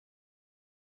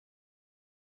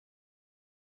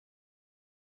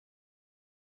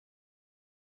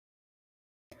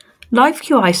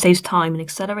LiveQI saves time and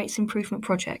accelerates improvement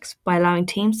projects by allowing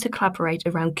teams to collaborate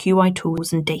around QI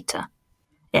tools and data.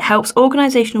 It helps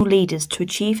organizational leaders to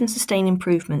achieve and sustain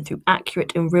improvement through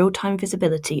accurate and real-time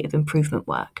visibility of improvement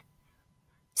work.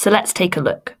 So let's take a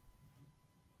look.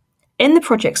 In the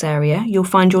projects area, you'll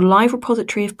find your live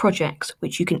repository of projects,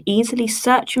 which you can easily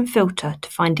search and filter to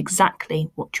find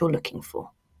exactly what you're looking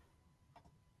for.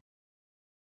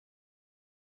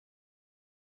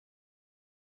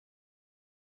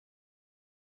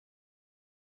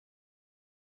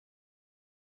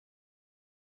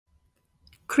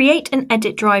 Create and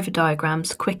edit driver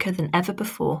diagrams quicker than ever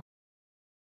before.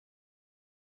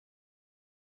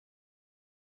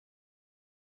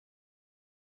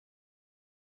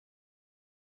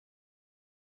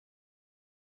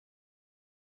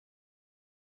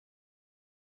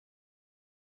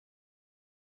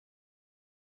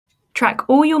 Track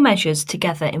all your measures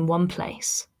together in one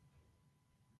place.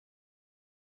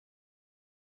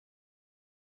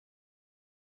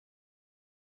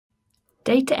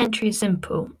 Data entry is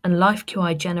simple, and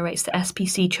LiveQI generates the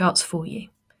SPC charts for you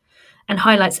and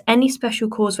highlights any special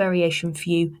cause variation for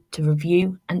you to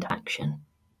review and action.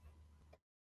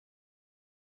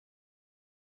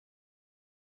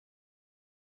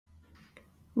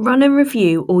 Run and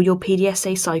review all your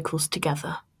PDSA cycles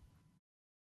together.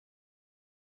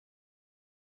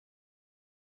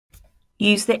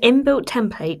 Use the inbuilt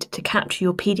template to capture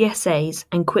your PDSAs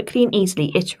and quickly and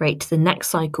easily iterate to the next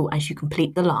cycle as you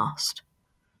complete the last.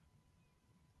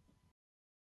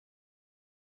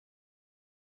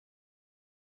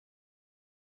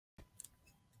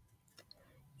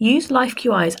 Use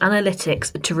LiveQI's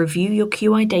analytics to review your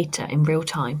QI data in real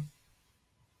time.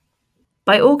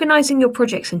 By organising your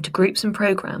projects into groups and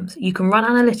programs, you can run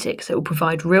analytics that will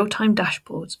provide real-time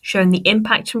dashboards showing the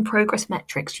impact and progress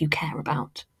metrics you care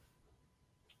about.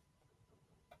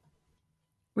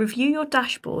 Review your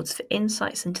dashboards for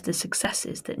insights into the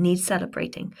successes that need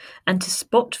celebrating and to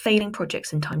spot failing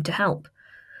projects in time to help.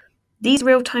 These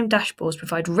real-time dashboards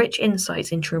provide rich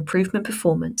insights into improvement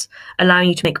performance, allowing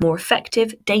you to make more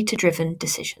effective, data-driven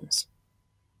decisions.